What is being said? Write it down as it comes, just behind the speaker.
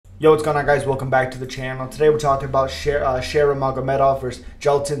Yo, what's going on, guys? Welcome back to the channel. Today we're talking about Shara Magomedov versus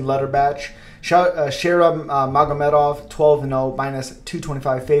Joilton Lutterbach. Shara Magomedov, 12-0, minus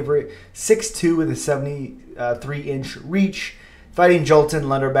 225 favorite, 6'2" with a 73-inch reach. Fighting Joilton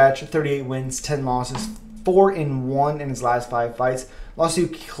Lutterbach, 38 wins, 10 losses, 4-1 in his last 5 fights. Lost to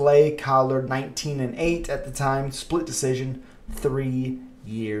Clay Collard, 19-8 at the time. Split decision 3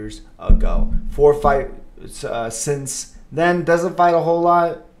 years ago. 4 fights since then. Doesn't fight a whole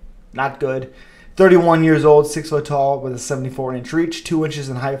lot. Not good. 31 years old, 6 foot tall with a 74-inch reach, 2 inches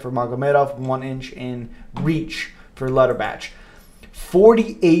in height for Magomedov, 1 inch in reach for Lutterbach.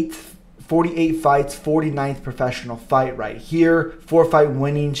 48 fights, 49th professional fight right here. 4-fight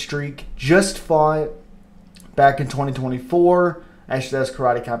winning streak. Just fought back in 2024. Actually, that's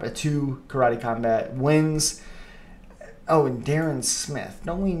Karate Combat 2. Karate Combat wins. Oh, and Darren Smith.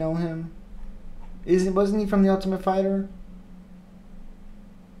 Don't we know him? Wasn't he from The Ultimate Fighter?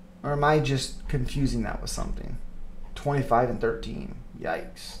 Or am I just confusing that with something? 25-13.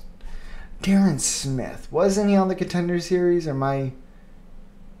 Yikes. Darren Smith. Wasn't he on the Contender Series? Or am I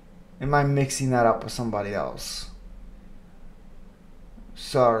mixing that up with somebody else?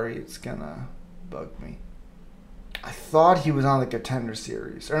 Sorry, it's gonna bug me. I thought he was on the Contender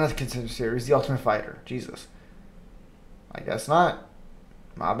Series. Or not the Contender Series, The Ultimate Fighter. Jesus. I guess not.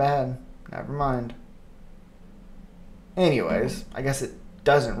 My bad. Never mind. Anyways, I guess it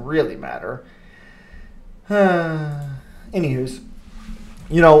doesn't really matter. Anywho's,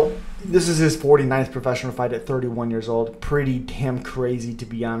 you know, this is his 49th professional fight at 31 years old. Pretty damn crazy, to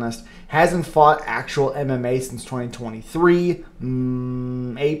be honest. Hasn't fought actual MMA since 2023.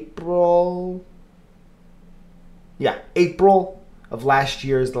 April of last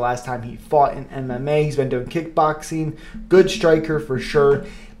year is the last time he fought in MMA. He's been doing kickboxing. Good striker for sure.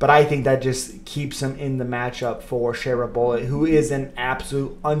 But I think that just keeps him in the matchup for Shara Bullet, who is an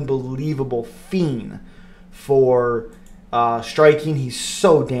absolute unbelievable fiend for striking. He's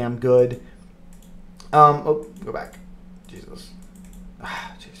so damn good. Go back. Jesus.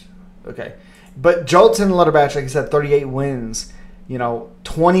 Jesus. Okay. But Joilton Lutterbach, like I said, 38 wins.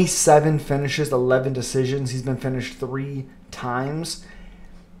 27 finishes, 11 decisions. He's been finished 3 times.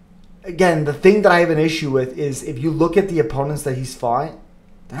 Again, the thing that I have an issue with is if you look at the opponents that he's fought,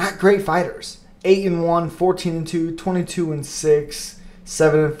 they're not great fighters. 8-1, 14-2, 22-6,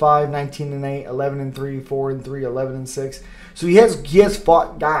 7-5, 19-8, 11-3, 4-3, 11-6. So he has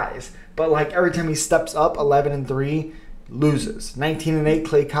fought guys, but like every time he steps up, 11-3, loses. 19-8,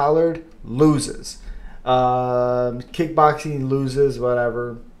 Clay Collard, loses. Kickboxing, loses,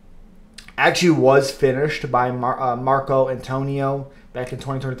 whatever. Actually was finished by Marco Antonio back in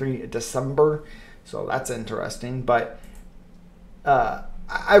 2023, December. So that's interesting. But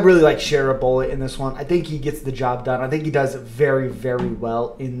I really like Shara Bullet in this one. I think he gets the job done. I think he does very, very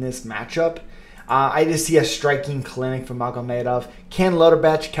well in this matchup. I just see a striking clinic from Magomedov. Can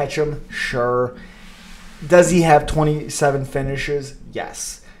Lutterbach catch him? Sure. Does he have 27 finishes?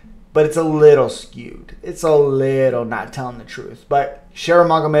 Yes. But it's a little skewed. It's a little not telling the truth. But Shara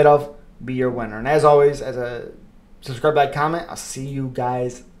Magomedov, be your winner. And as always, subscribe, like, comment. I'll see you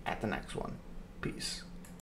guys at the next one. Peace.